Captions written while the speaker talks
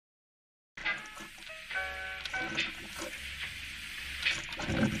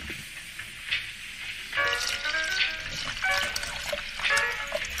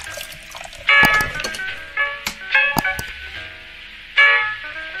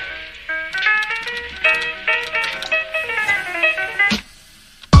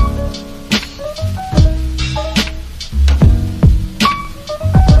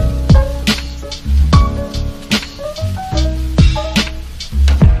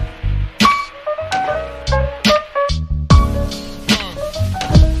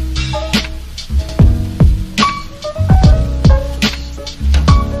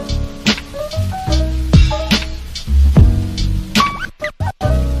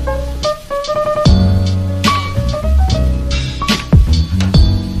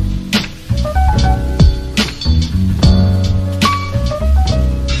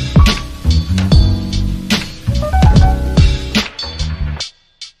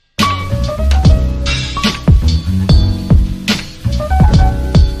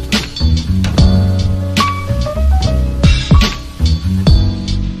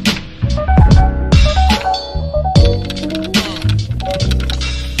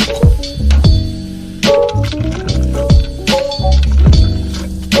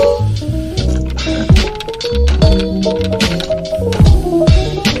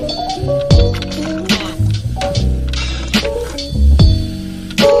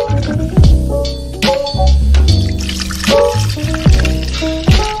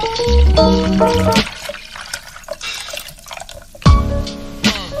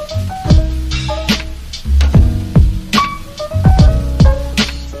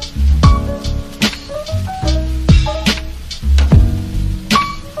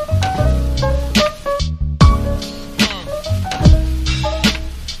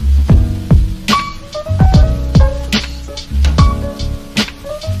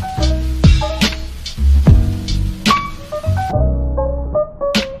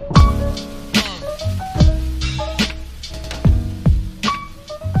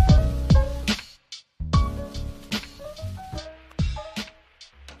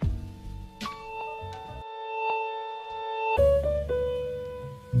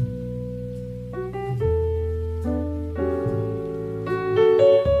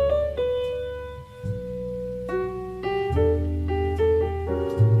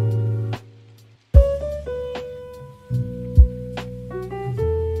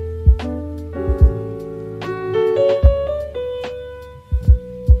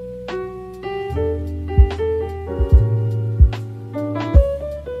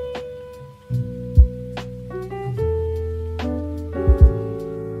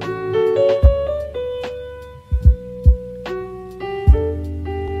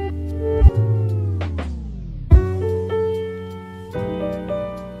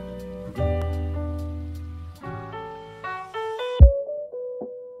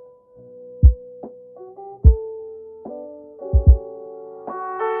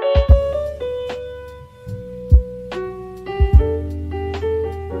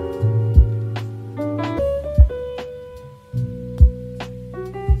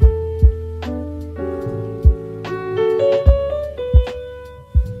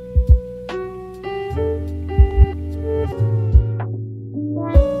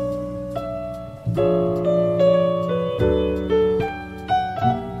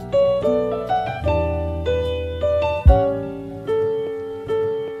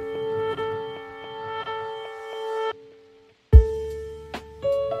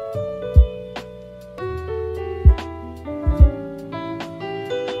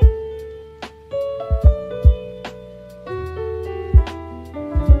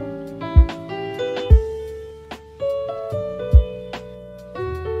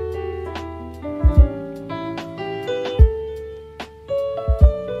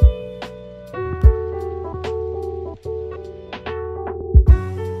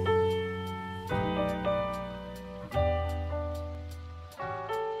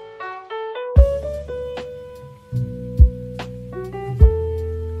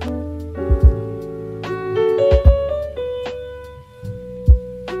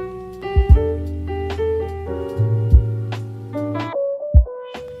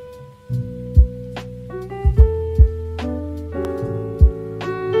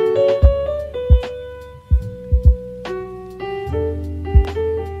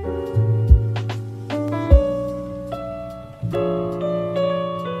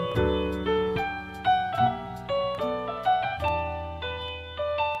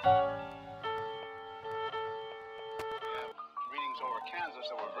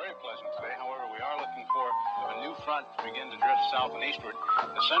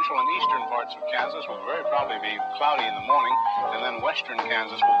central and eastern parts of Kansas will very probably be cloudy in the morning, and then western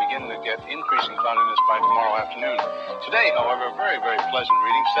Kansas will begin to get increasing cloudiness by tomorrow afternoon. Today, however, very, very pleasant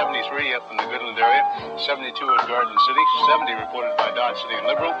reading. 73 up in the Goodland area, 72 at Garden City, 70 reported by Dodge City and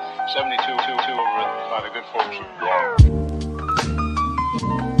Liberal, 72 over by the good folks of Laurel.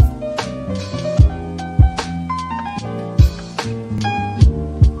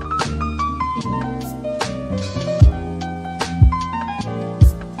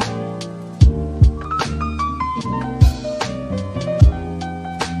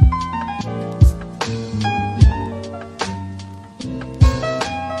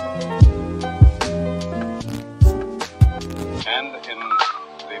 And in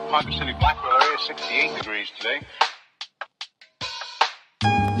the Ponca City Blackwell area, 68 degrees today.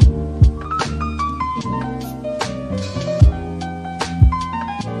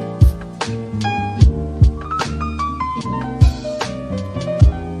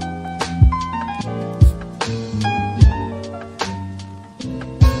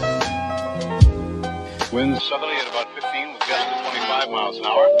 Winds southerly at about 15 with gusts of 25 miles an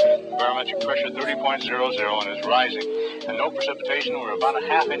hour. Barometric pressure 30.00 and is rising. And no precipitation. We're about a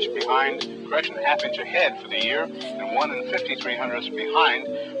half inch behind, half inch ahead for the year, and 1 5300ths behind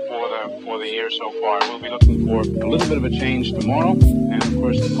for the year so far. We'll be looking for a little bit of a change tomorrow, and of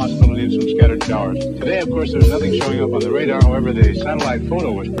course the possibility of some scattered showers. Today, of course, there's nothing showing up on the radar. However, the satellite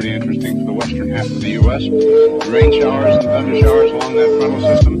photo was pretty interesting for the western half of the U.S. Rain showers and thunder showers along that frontal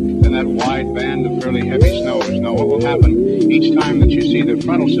system, and that wide band of fairly heavy snows. Now, what will happen each time that you see the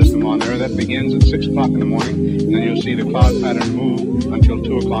frontal system on there? That begins at 6 o'clock in the morning, and then you'll see the cloud pattern move until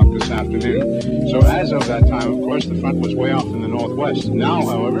 2 o'clock this afternoon. So as of that time, of course, the front was way off in the northwest. Now,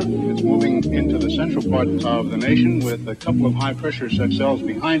 however, it's moving into the central part of the nation with a couple of high-pressure cells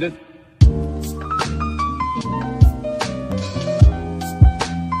behind it.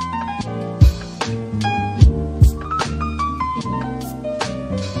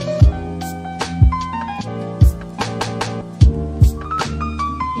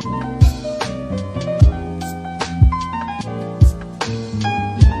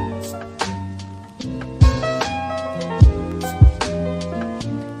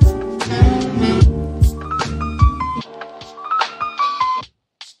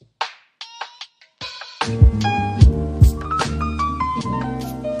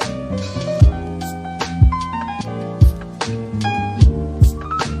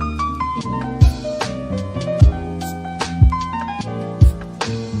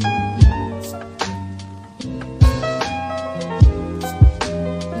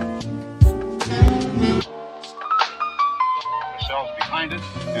 Behind it,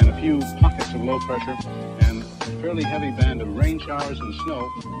 and a few pockets of low pressure, and a fairly heavy band of rain showers and snow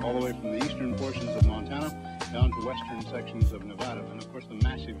all the way from the eastern portions of Montana down to western sections of Nevada. And of course the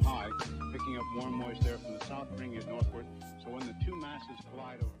massive high picking up warm moist air from the south, bringing it northward. So when the two masses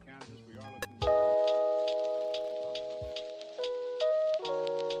collide over Kansas, we are looking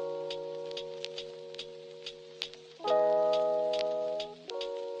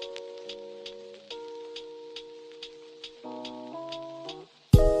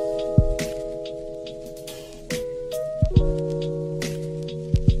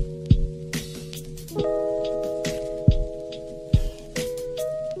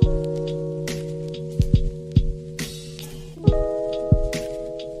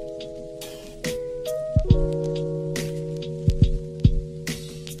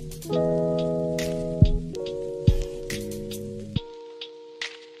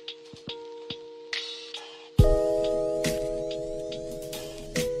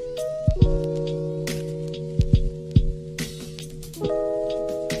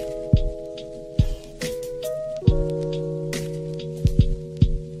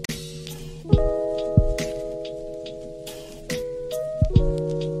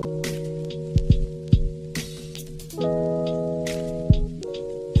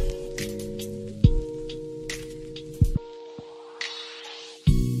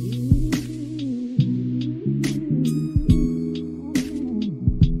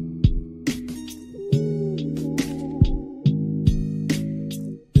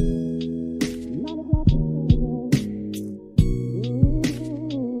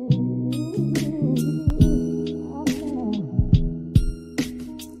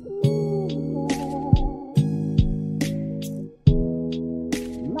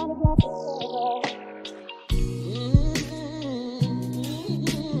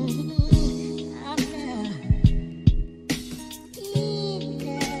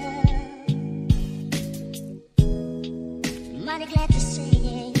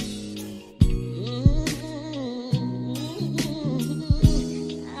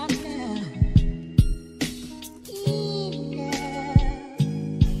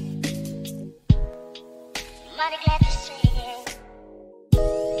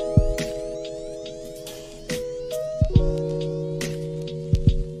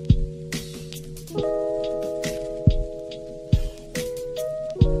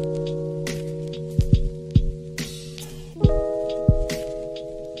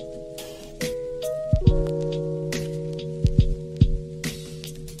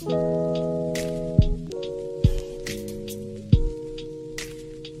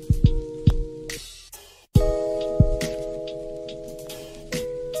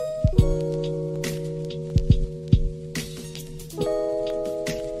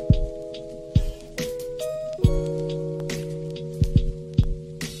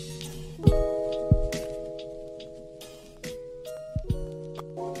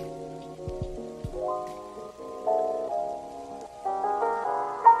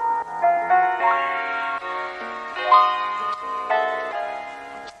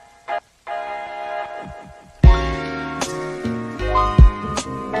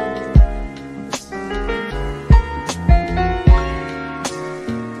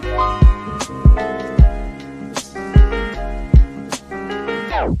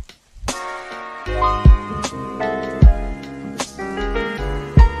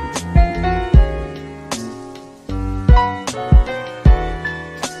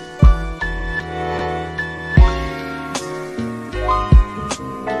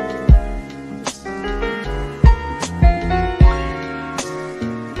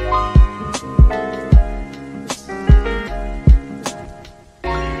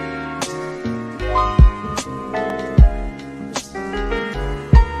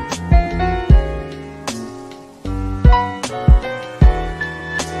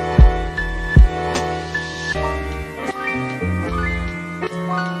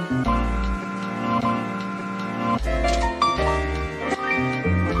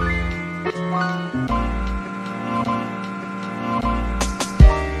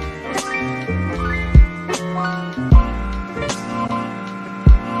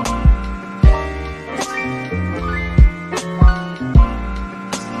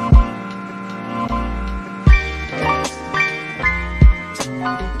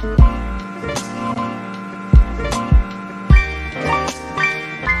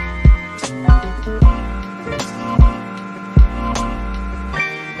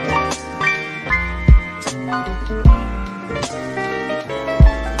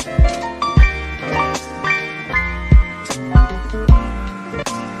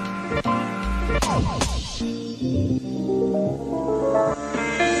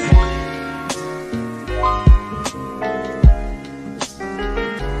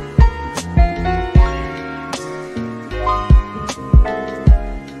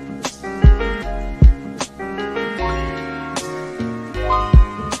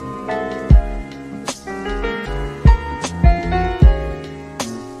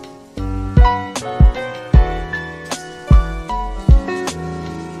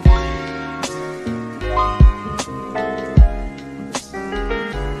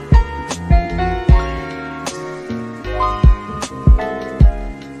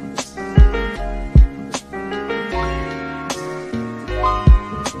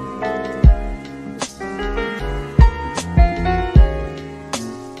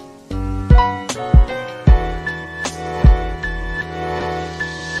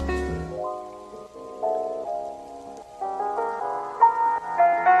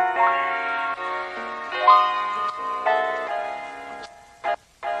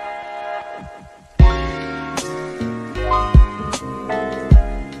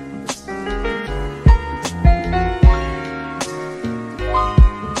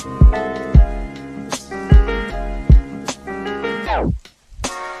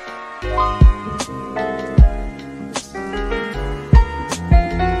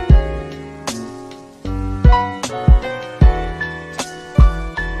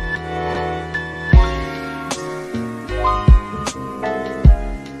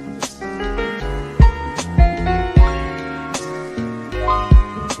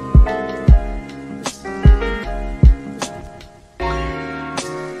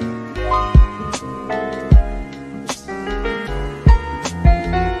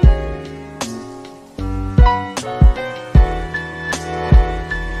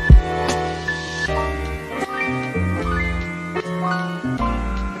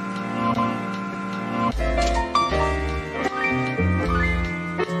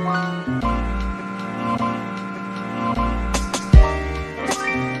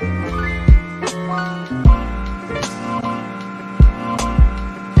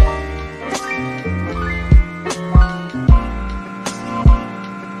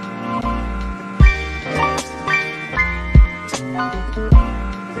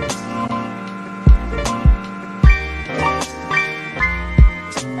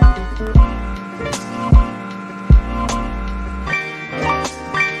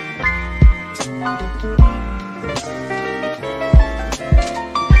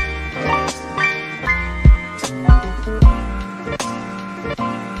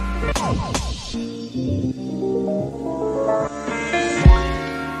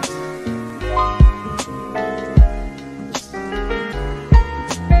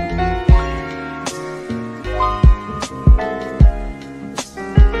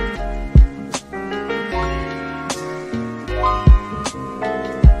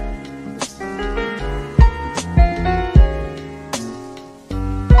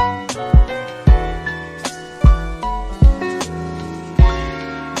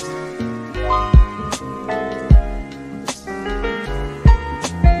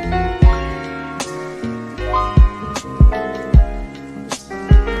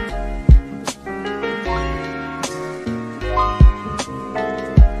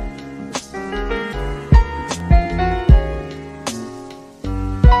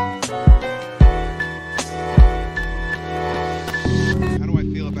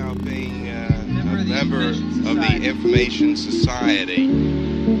Of the Information Society.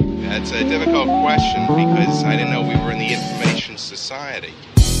 That's a difficult question because I didn't know we were in the Information Society.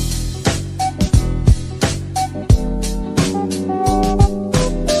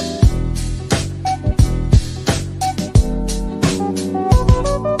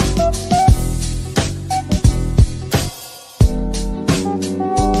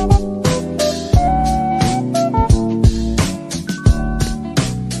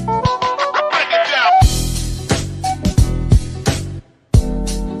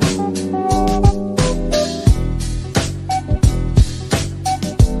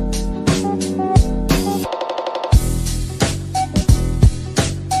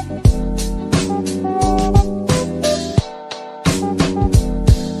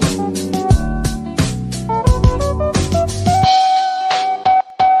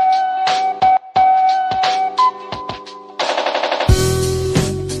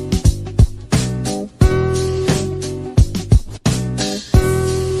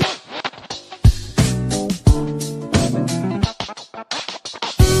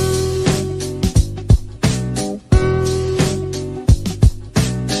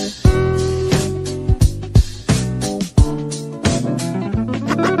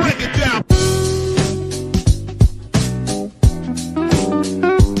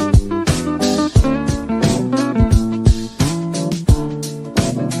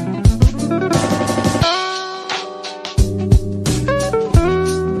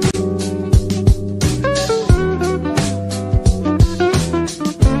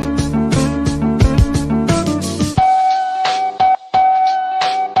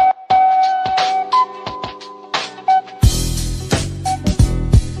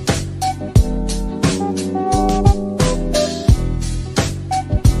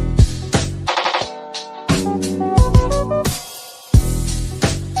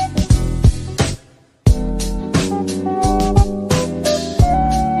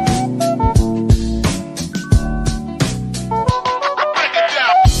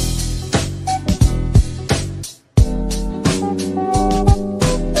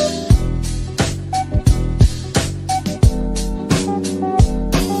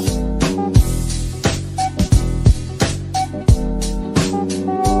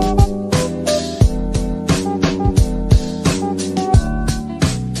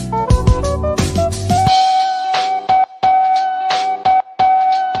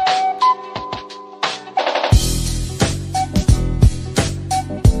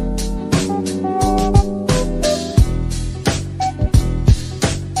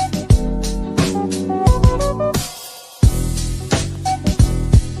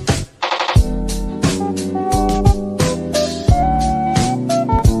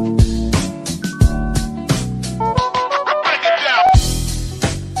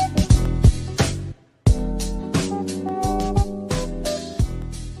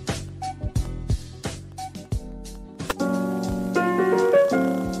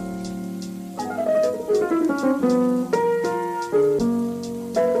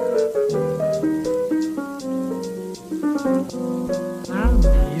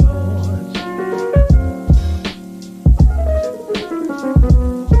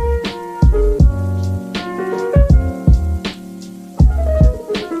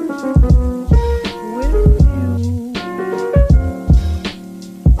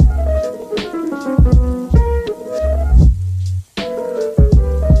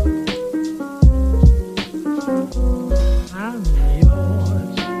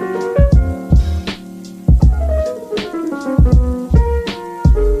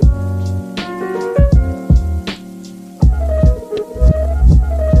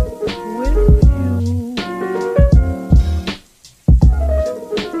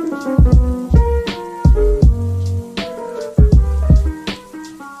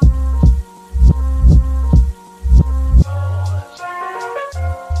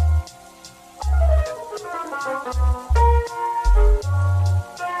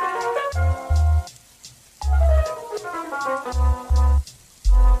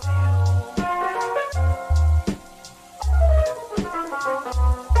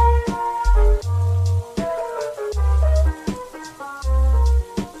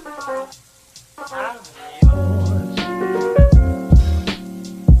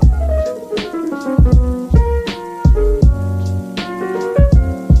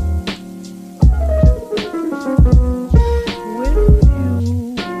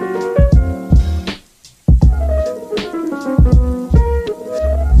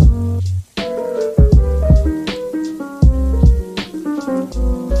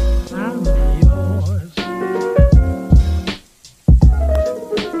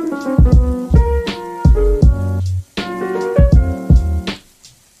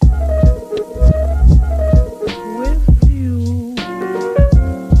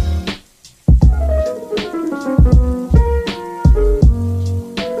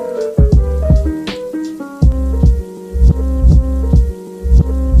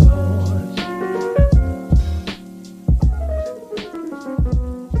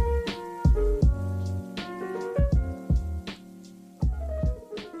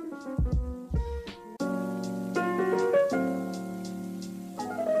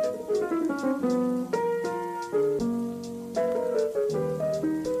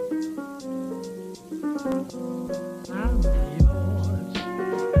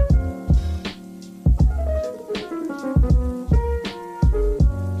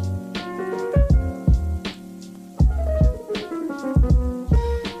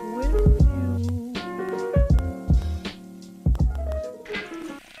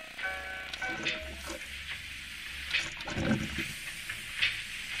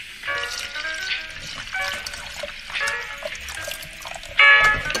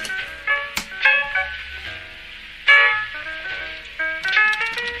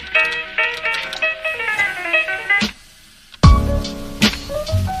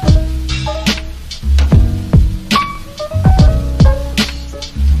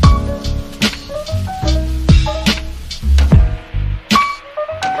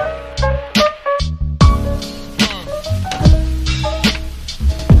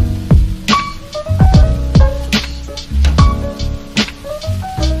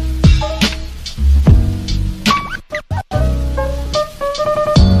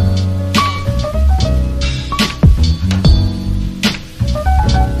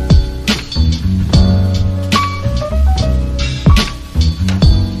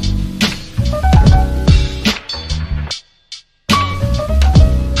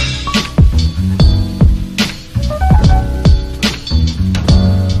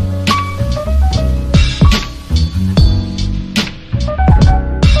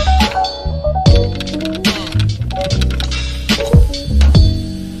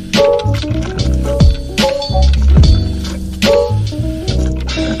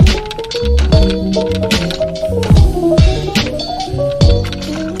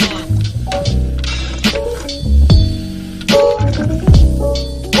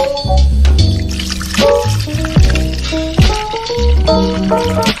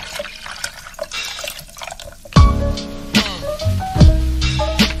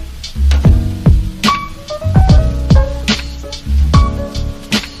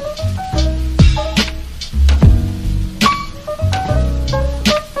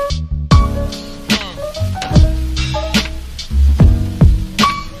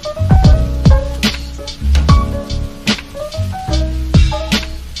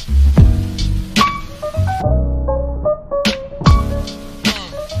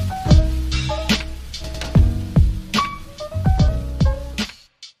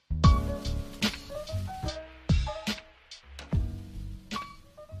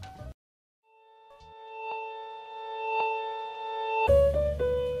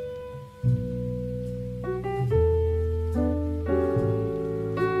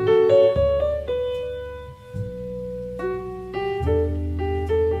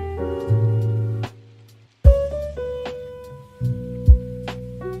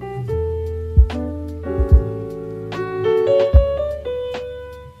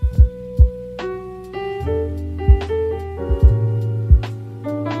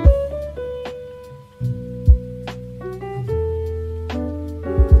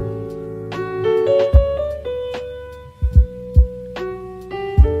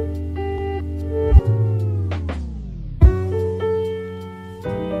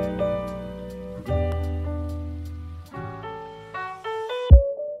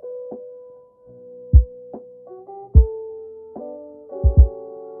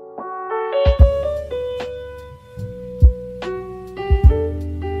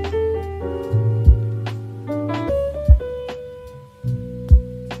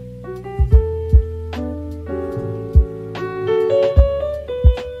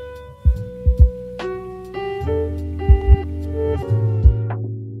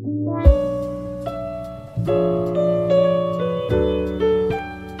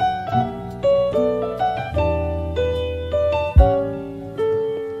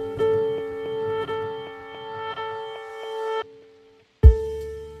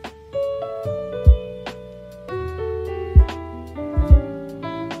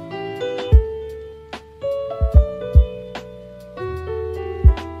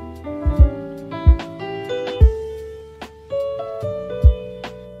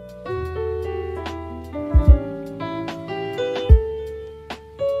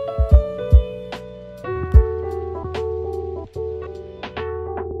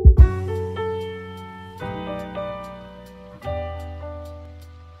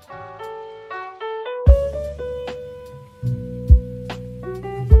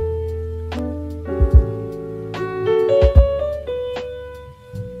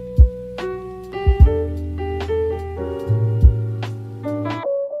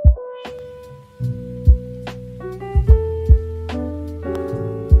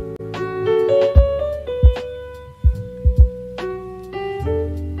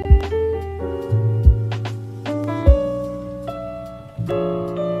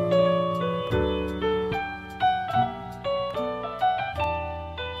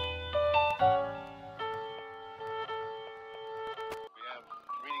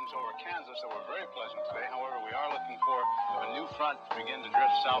 start to begin to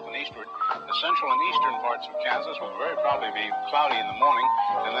drift south and eastward. The central and eastern parts of Kansas will very probably be cloudy in the morning,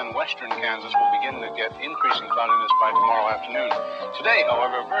 and then western Kansas will begin to get increasing cloudiness by tomorrow afternoon. Today,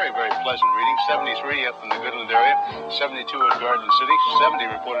 however, very, very pleasant reading. 73 up in the Goodland area, 72 at Garden City, 70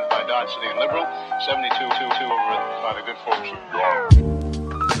 reported by Dodge City and Liberal, 72 over by the good folks of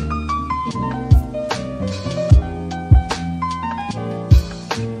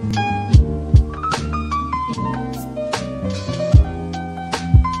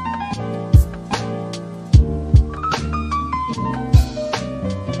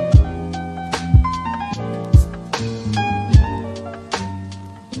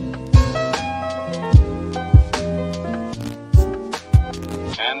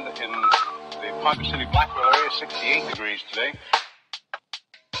Ponca City, Blackwell area, 68 degrees today.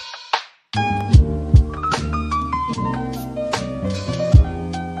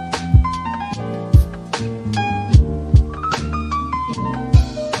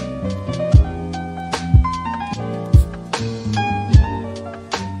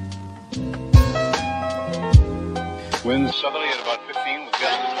 Winds southerly at about 15 with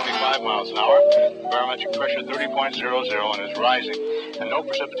gusts of 25 miles an hour. Barometric pressure 30.00 and is rising. And no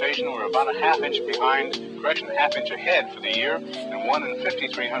precipitation. We're about a half-inch behind, half inch ahead for the year, and 1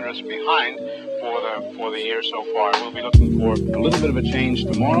 5300ths behind for the year so far. We'll be looking for a little bit of a change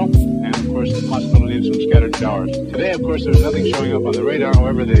tomorrow, and of course the possibility of some scattered showers. Today, of course, there's nothing showing up on the radar.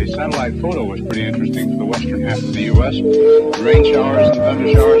 However, the satellite photo was pretty interesting for the western half of the U.S. Rain showers and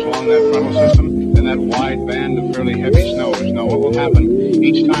thunder showers along that frontal system, and that wide band of fairly heavy snows. Now, what will happen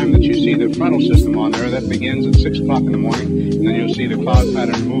each time that you see the frontal system on there? That begins at 6 o'clock in the morning, and then you'll see the cloud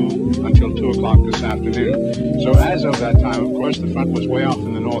pattern move until 2 o'clock this afternoon. So as of that time, of course, the front was way off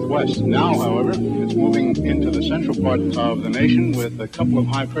in the northwest. Now, however, it's moving into the central part of the nation with a couple of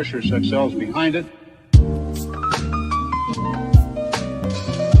high-pressure cells behind it.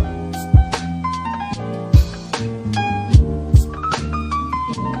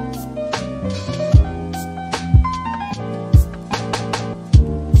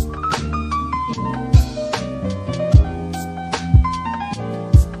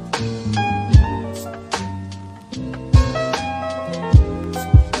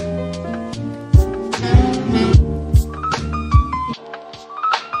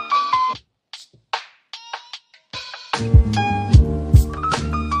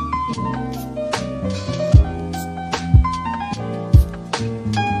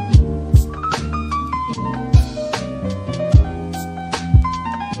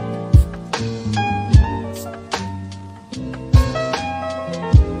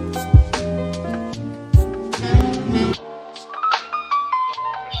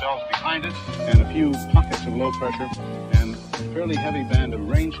 Behind it, and a few pockets of low pressure, and a fairly heavy band of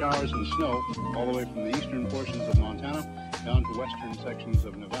rain showers and snow all the way from the eastern portions of Montana down to western sections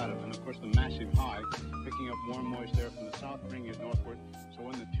of Nevada. And of course the massive high picking up warm moist air from the south, bringing it northward. So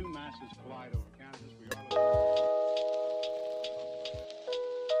when the two masses collide over Kansas, we are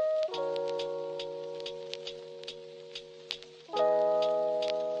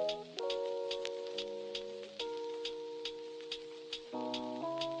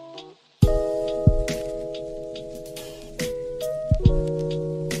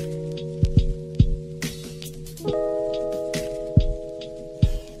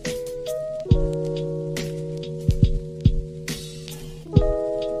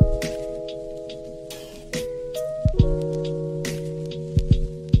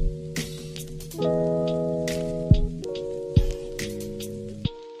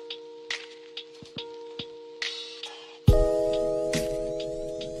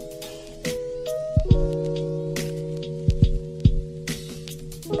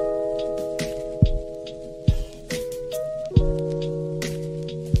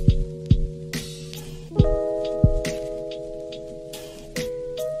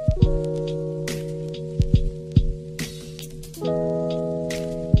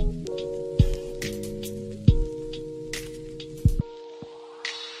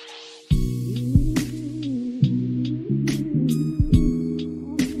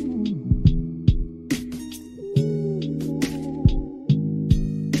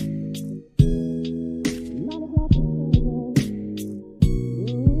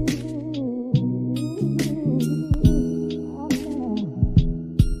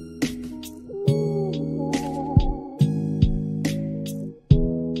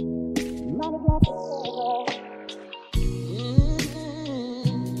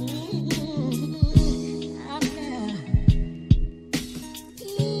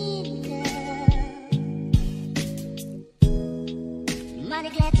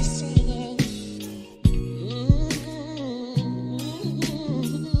Mighty glad to see you.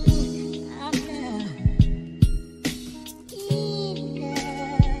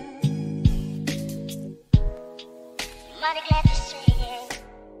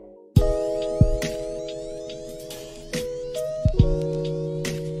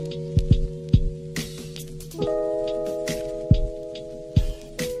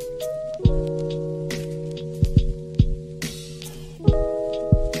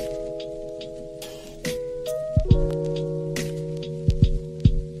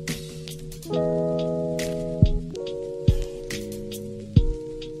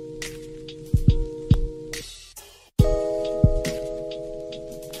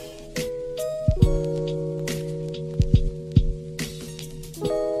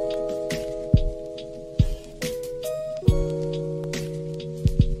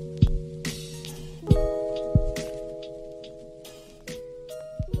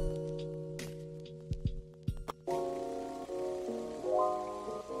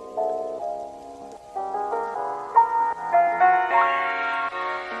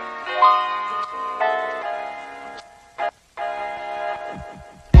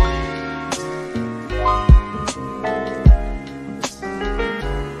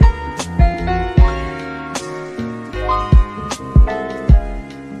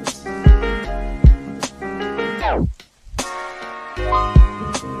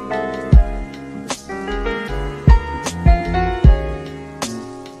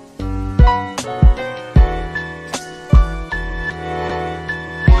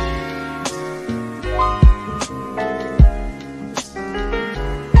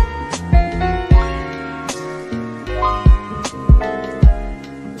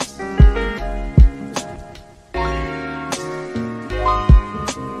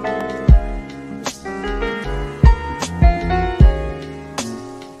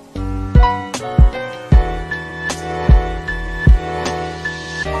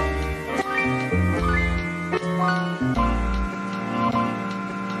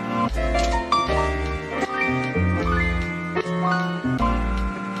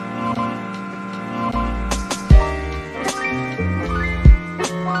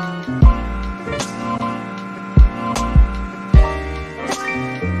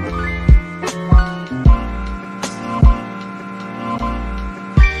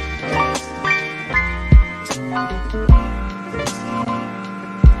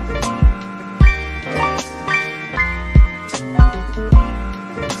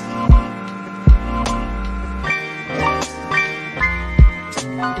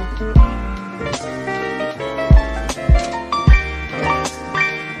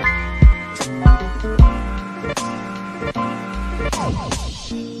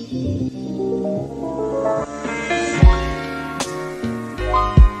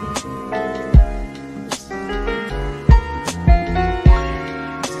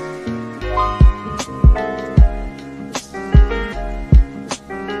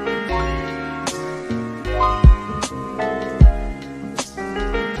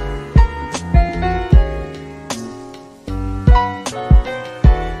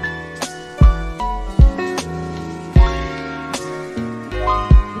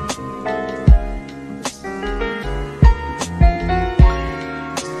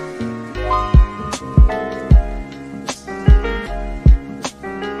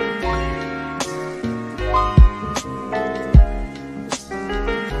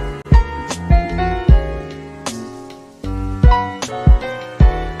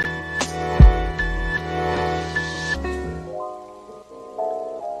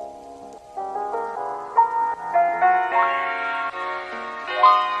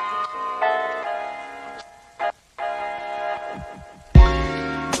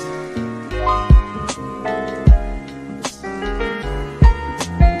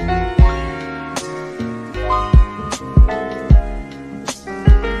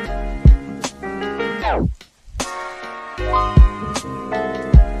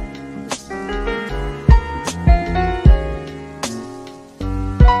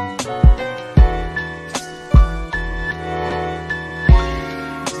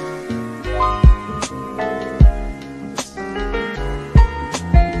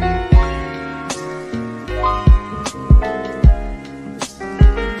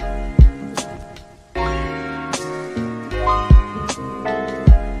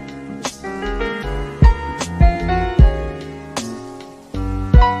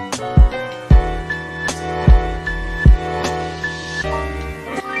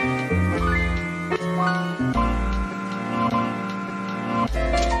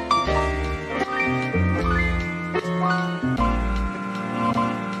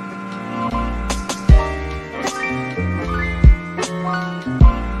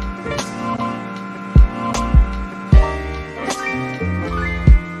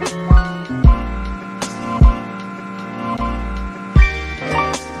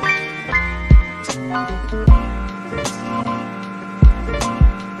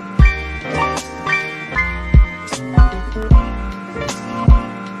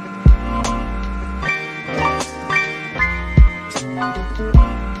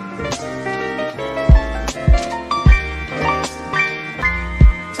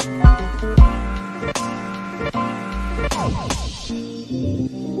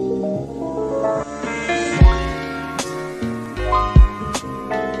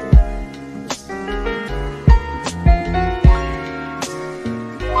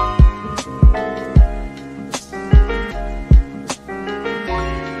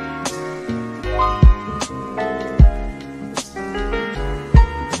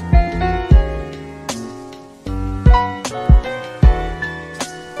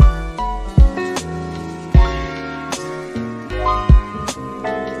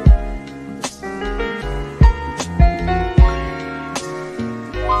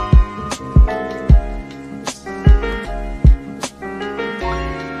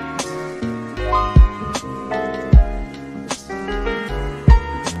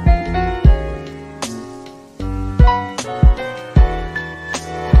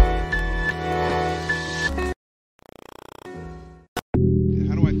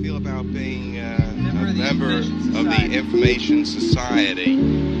 society?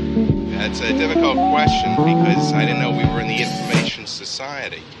 That's a difficult question because I didn't know we were in the information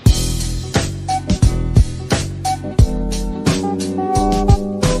society.